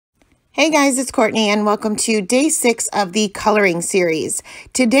Hey guys, it's Courtney and welcome to day 6 of the coloring series.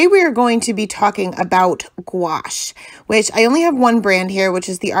 Today we are going to be talking about gouache, which I only have one brand here, which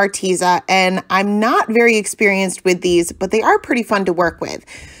is the Arteza, and I'm not very experienced with these, but they are pretty fun to work with.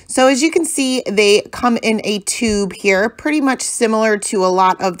 So as you can see, they come in a tube here, pretty much similar to a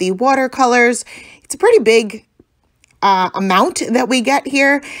lot of the watercolors. It's a pretty big amount that we get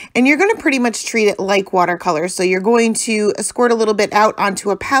here, and you're going to pretty much treat it like watercolor. So you're going to squirt a little bit out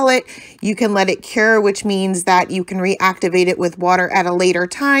onto a palette. You can let it cure, which means that you can reactivate it with water at a later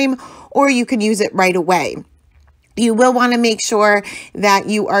time, or you can use it right away. You will want to make sure that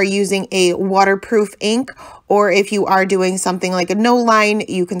you are using a waterproof ink, or if you are doing something like a no line,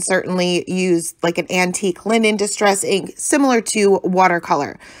 you can certainly use like an antique linen distress ink similar to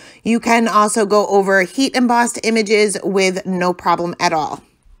watercolor. You can also go over heat embossed images with no problem at all.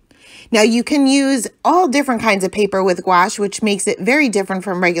 Now you can use all different kinds of paper with gouache, which makes it very different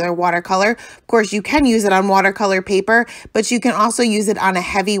from regular watercolor. Of course, you can use it on watercolor paper, but you can also use it on a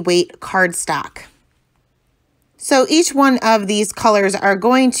heavyweight cardstock. So each one of these colors are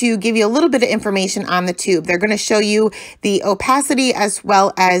going to give you a little bit of information on the tube. They're going to show you the opacity as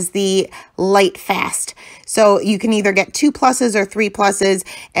well as the light fast. So you can either get 2 pluses or 3 pluses,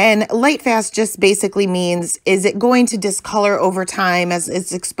 and light fast just basically means, is it going to discolor over time as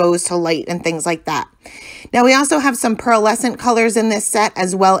it's exposed to light and things like that. Now we also have some pearlescent colors in this set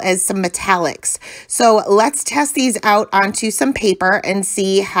as well as some metallics. So let's test these out onto some paper and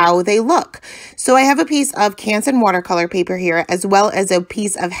see how they look. So I have a piece of Canson watercolor paper here as well as a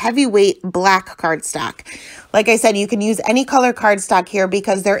piece of heavyweight black cardstock. Like I said, you can use any color cardstock here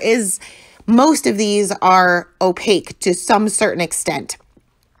because most of these are opaque to some certain extent.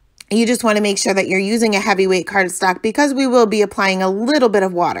 You just want to make sure that you're using a heavyweight cardstock because we will be applying a little bit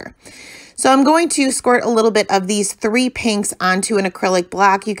of water. So I'm going to squirt a little bit of these 3 pinks onto an acrylic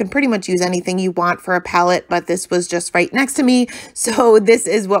block. You can pretty much use anything you want for a palette, but this was just right next to me. So this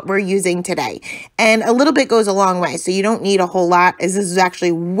is what we're using today. And a little bit goes a long way. So you don't need a whole lot, as this is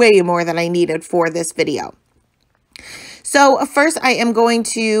actually way more than I needed for this video. So first I am going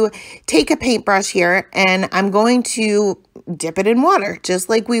to take a paintbrush here and I'm going to dip it in water, just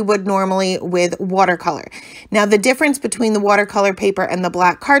like we would normally with watercolor. Now the difference between the watercolor paper and the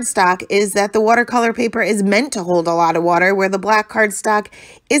black cardstock is that the watercolor paper is meant to hold a lot of water, where the black cardstock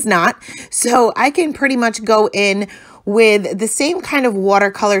is not. So I can pretty much go in with the same kind of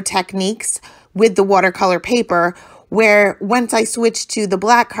watercolor techniques with the watercolor paper, where once I switch to the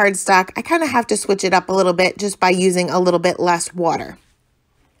black cardstock, I kind of have to switch it up a little bit just by using a little bit less water.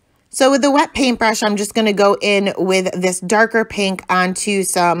 So with the wet paintbrush, I'm just going to go in with this darker pink onto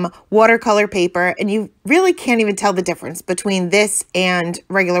some watercolor paper, and you really can't even tell the difference between this and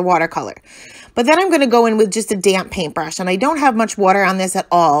regular watercolor. But then I'm going to go in with just a damp paintbrush, and I don't have much water on this at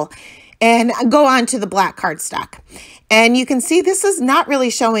all, and go on to the black cardstock. And you can see this is not really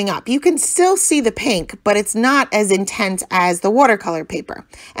showing up. You can still see the pink, but it's not as intense as the watercolor paper.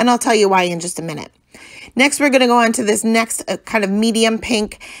 And I'll tell you why in just a minute. Next, we're going to go on to this next kind of medium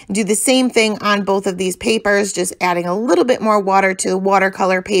pink. Do the same thing on both of these papers, just adding a little bit more water to the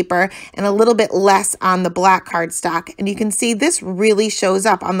watercolor paper and a little bit less on the black cardstock. And you can see this really shows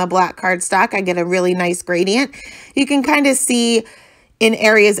up on the black cardstock. I get a really nice gradient. You can kind of see in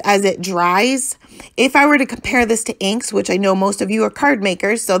areas as it dries. If I were to compare this to inks, which I know most of you are card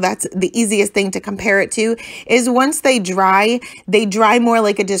makers, so that's the easiest thing to compare it to, is once they dry more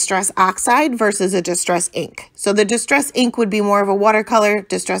like a distress oxide versus a distress ink. So the distress ink would be more of a watercolor,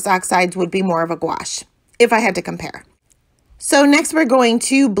 distress oxides would be more of a gouache, if I had to compare. So next we're going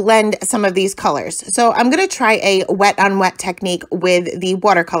to blend some of these colors. So I'm going to try a wet on wet technique with the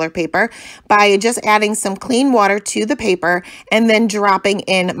watercolor paper by just adding some clean water to the paper and then dropping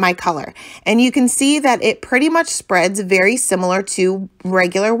in my color. And you can see that it pretty much spreads very similar to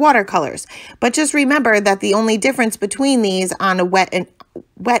regular watercolors. But just remember that the only difference between these on a wet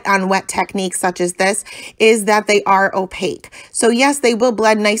on wet technique such as this is that they are opaque. So yes, they will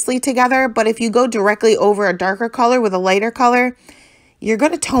blend nicely together, but if you go directly over a darker color with a lighter color, you're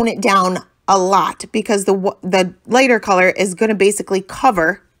going to tone it down a lot because the lighter color is going to basically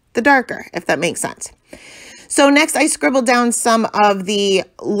cover the darker, if that makes sense. So next I scribbled down some of the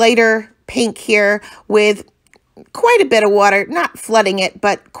lighter pink here with quite a bit of water, not flooding it,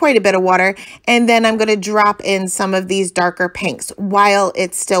 but quite a bit of water. And then I'm going to drop in some of these darker pinks while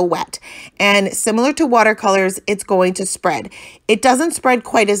it's still wet. And similar to watercolors, it's going to spread. It doesn't spread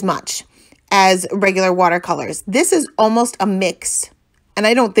quite as much as regular watercolors. This is almost a mix. And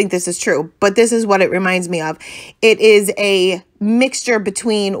I don't think this is true, but this is what it reminds me of. It is a mixture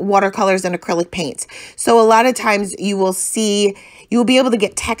between watercolors and acrylic paints. So a lot of times you will see you'll be able to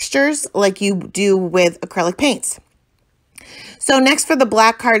get textures like you do with acrylic paints. So next for the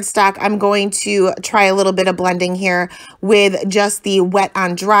black cardstock, I'm going to try a little bit of blending here with just the wet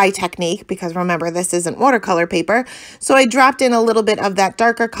on dry technique, because remember, this isn't watercolor paper. So I dropped in a little bit of that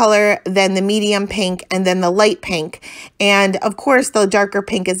darker color, then the medium pink, and then the light pink. And of course, the darker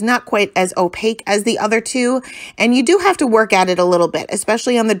pink is not quite as opaque as the other two. And you do have to work at it a little bit,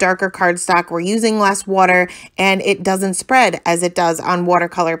 especially on the darker cardstock. We're using less water and it doesn't spread as it does on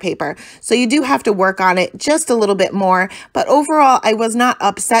watercolor paper. So you do have to work on it just a little bit more. But overall, I was not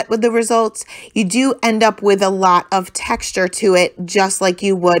upset with the results. You do end up with a lot of texture to it, just like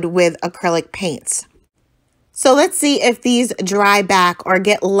you would with acrylic paints. So let's see if these dry back or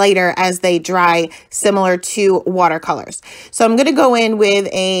get lighter as they dry, similar to watercolors. So I'm going to go in with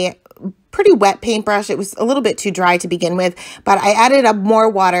a pretty wet paintbrush. It was a little bit too dry to begin with, but I added up more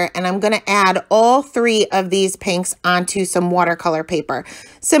water, and I'm going to add all 3 of these pinks onto some watercolor paper.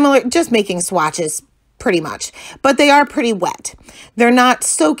 Similar, just making swatches pretty much, but they are pretty wet. They're not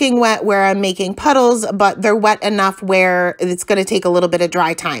soaking wet where I'm making puddles, but they're wet enough where it's going to take a little bit of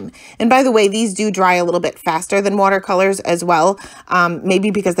dry time. And by the way, these do dry a little bit faster than watercolors as well, maybe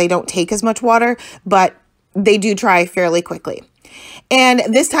because they don't take as much water, but they do dry fairly quickly. And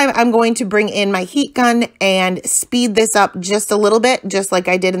this time I'm going to bring in my heat gun and speed this up just a little bit, just like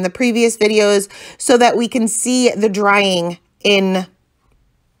I did in the previous videos, so that we can see the drying in,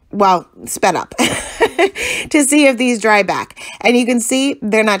 well, sped up to see if these dry back. And you can see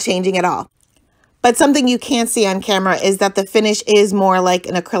they're not changing at all. But something you can't see on camera is that the finish is more like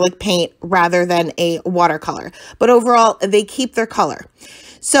an acrylic paint rather than a watercolor. But overall, they keep their color.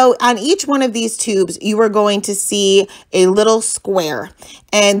 So on each one of these tubes, you are going to see a little square.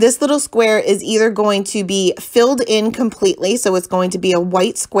 And this little square is either going to be filled in completely, so it's going to be a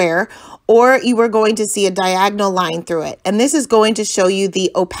white square, or you are going to see a diagonal line through it. And this is going to show you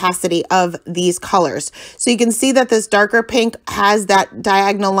the opacity of these colors. So you can see that this darker pink has that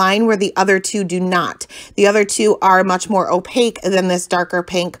diagonal line where the other two do not. The other two are much more opaque than this darker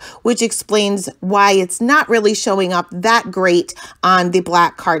pink, which explains why it's not really showing up that great on the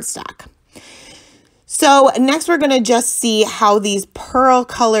black cardstock. So next we're going to just see how these pearl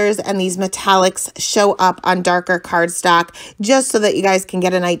colors and these metallics show up on darker cardstock, just so that you guys can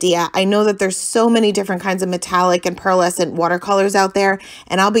get an idea. I know that there's so many different kinds of metallic and pearlescent watercolors out there,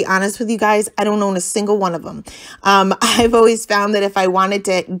 and I'll be honest with you guys, I don't own a single one of them. I've always found that if I wanted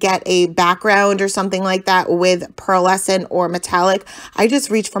to get a background or something like that with pearlescent or metallic, I just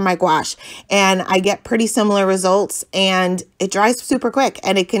reach for my gouache and I get pretty similar results, and it dries super quick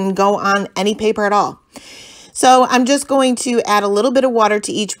and it can go on any paper at all. So I'm just going to add a little bit of water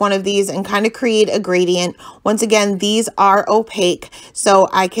to each one of these and kind of create a gradient. Once again, these are opaque, so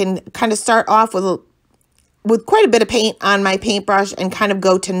I can kind of start off with quite a bit of paint on my paintbrush and kind of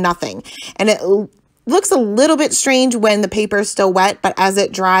go to nothing. And it looks a little bit strange when the paper is still wet, but as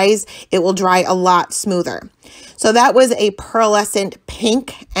it dries, it will dry a lot smoother. So that was a pearlescent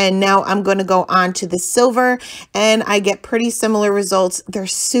pink, and now I'm going to go on to the silver, and I get pretty similar results. They're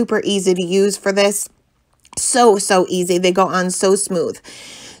super easy to use for this. So easy. They go on so smooth.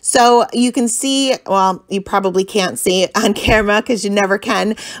 So you can see, well, you probably can't see it on camera because you never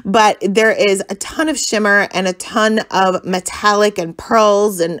can, but there is a ton of shimmer and a ton of metallic and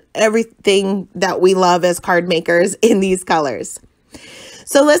pearls and everything that we love as card makers in these colors.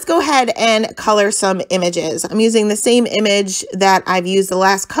 So let's go ahead and color some images. I'm using the same image that I've used the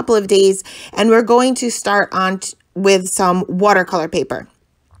last couple of days, and we're going to start on with some watercolor paper.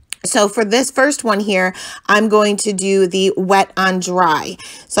 So for this first one here, I'm going to do the wet on dry.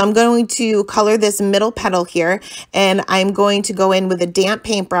 So I'm going to color this middle petal here, and I'm going to go in with a damp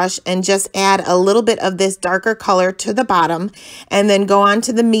paintbrush and just add a little bit of this darker color to the bottom, and then go on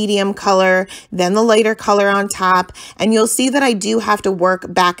to the medium color, then the lighter color on top. And you'll see that I do have to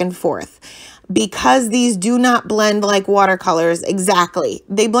work back and forth, because these do not blend like watercolors exactly.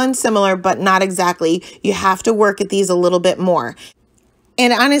 They blend similar, but not exactly. You have to work at these a little bit more.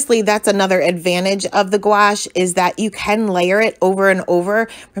 And honestly, that's another advantage of the gouache, is that you can layer it over and over.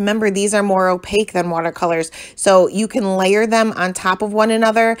 Remember, these are more opaque than watercolors, so you can layer them on top of one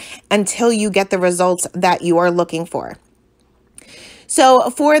another until you get the results that you are looking for. So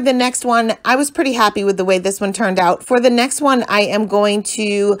for the next one, I was pretty happy with the way this one turned out. For the next one, I am going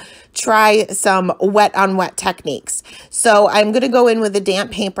to try some wet on wet techniques. So I'm going to go in with a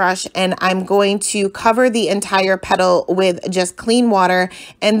damp paintbrush and I'm going to cover the entire petal with just clean water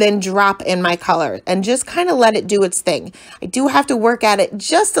and then drop in my color and just kind of let it do its thing. I do have to work at it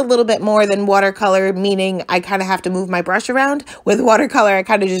just a little bit more than watercolor, meaning I kind of have to move my brush around. With watercolor, I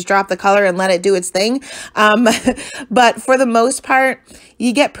kind of just drop the color and let it do its thing. But for the most part,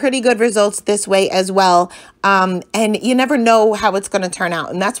 you get pretty good results this way as well. And you never know how it's going to turn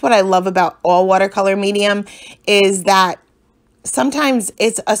out. And that's what I love about all watercolor medium, is that sometimes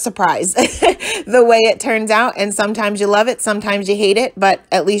it's a surprise the way it turns out. And sometimes you love it, sometimes you hate it, but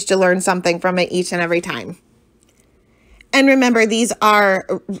at least you learn something from it each and every time. And remember, these are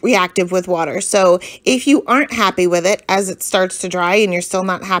reactive with water. So if you aren't happy with it as it starts to dry and you're still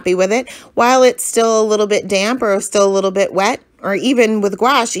not happy with it, while it's still a little bit damp or still a little bit wet, or even with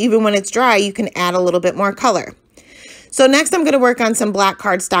gouache, even when it's dry, you can add a little bit more color. So next I'm going to work on some black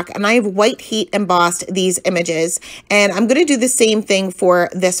cardstock, and I have white heat embossed these images, and I'm going to do the same thing for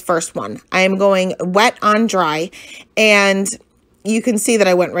this first one. I am going wet on dry, and you can see that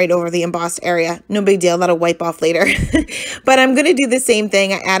I went right over the embossed area. No big deal, that'll wipe off later. But I'm gonna do the same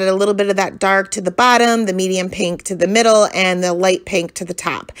thing. I added a little bit of that dark to the bottom, the medium pink to the middle, and the light pink to the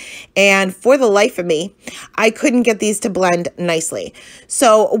top. And for the life of me, I couldn't get these to blend nicely.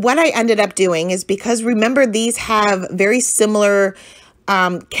 So what I ended up doing is, because remember, these have very similar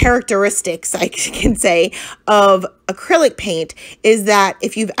characteristics, I can say, of acrylic paint, is that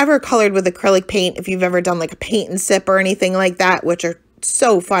if you've ever colored with acrylic paint, if you've ever done like a paint and sip or anything like that, which are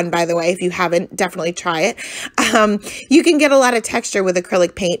so fun, by the way, if you haven't, definitely try it. You can get a lot of texture with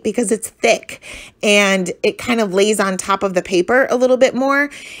acrylic paint because it's thick and it kind of lays on top of the paper a little bit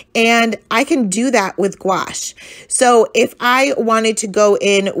more. And I can do that with gouache. So if I wanted to go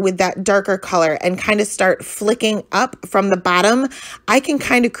in with that darker color and kind of start flicking up from the bottom, I can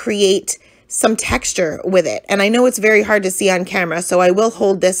kind of create some texture with it. And I know it's very hard to see on camera, so I will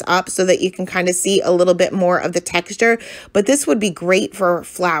hold this up so that you can kind of see a little bit more of the texture. But this would be great for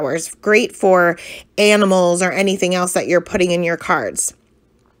flowers, great for animals or anything else that you're putting in your cards.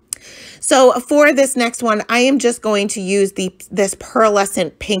 So for this next one, I am just going to use this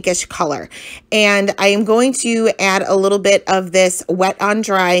pearlescent pinkish color. And I am going to add a little bit of this wet on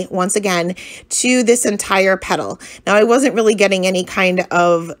dry, once again, to this entire petal. Now, I wasn't really getting any kind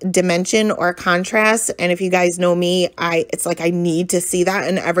of dimension or contrast. And if you guys know me, it's like I need to see that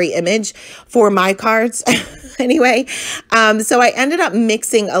in every image for my cards anyway. So I ended up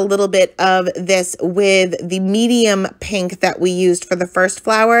mixing a little bit of this with the medium pink that we used for the first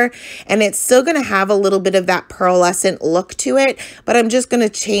flower. And it's still going to have a little bit of that pearlescent look to it, but I'm just going to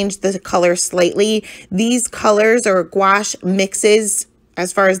change the color slightly. These colors or gouache mixes,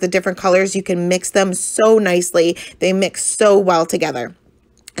 as far as the different colors, you can mix them so nicely. They mix so well together.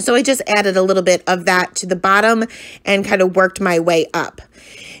 So I just added a little bit of that to the bottom and kind of worked my way up.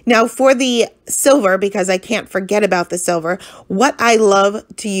 Now for the silver, because I can't forget about the silver, what I love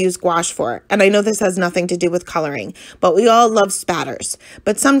to use gouache for, and I know this has nothing to do with coloring, but we all love spatters.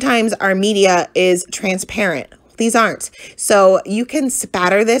 But sometimes our media is transparent. These aren't. So you can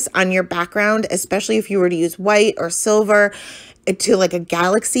spatter this on your background, especially if you were to use white or silver to like a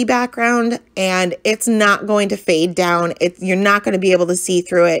galaxy background, and it's not going to fade down. You're not going to be able to see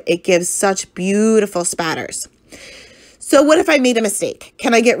through it. It gives such beautiful spatters. So what if I made a mistake?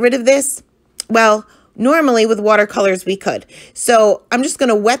 Can I get rid of this? Well, normally with watercolors we could. So I'm just going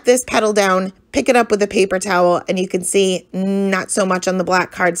to wet this petal down, pick it up with a paper towel, and you can see not so much on the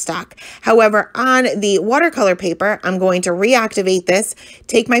black cardstock. However, on the watercolor paper, I'm going to reactivate this,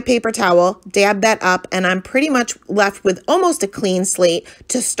 take my paper towel, dab that up, and I'm pretty much left with almost a clean slate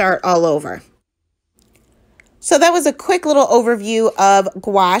to start all over. So that was a quick little overview of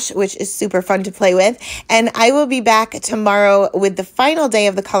gouache, which is super fun to play with. And I will be back tomorrow with the final day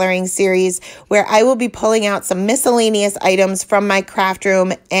of the coloring series, where I will be pulling out some miscellaneous items from my craft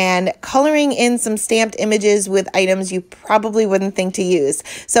room and coloring in some stamped images with items you probably wouldn't think to use.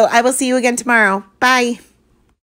 So I will see you again tomorrow. Bye.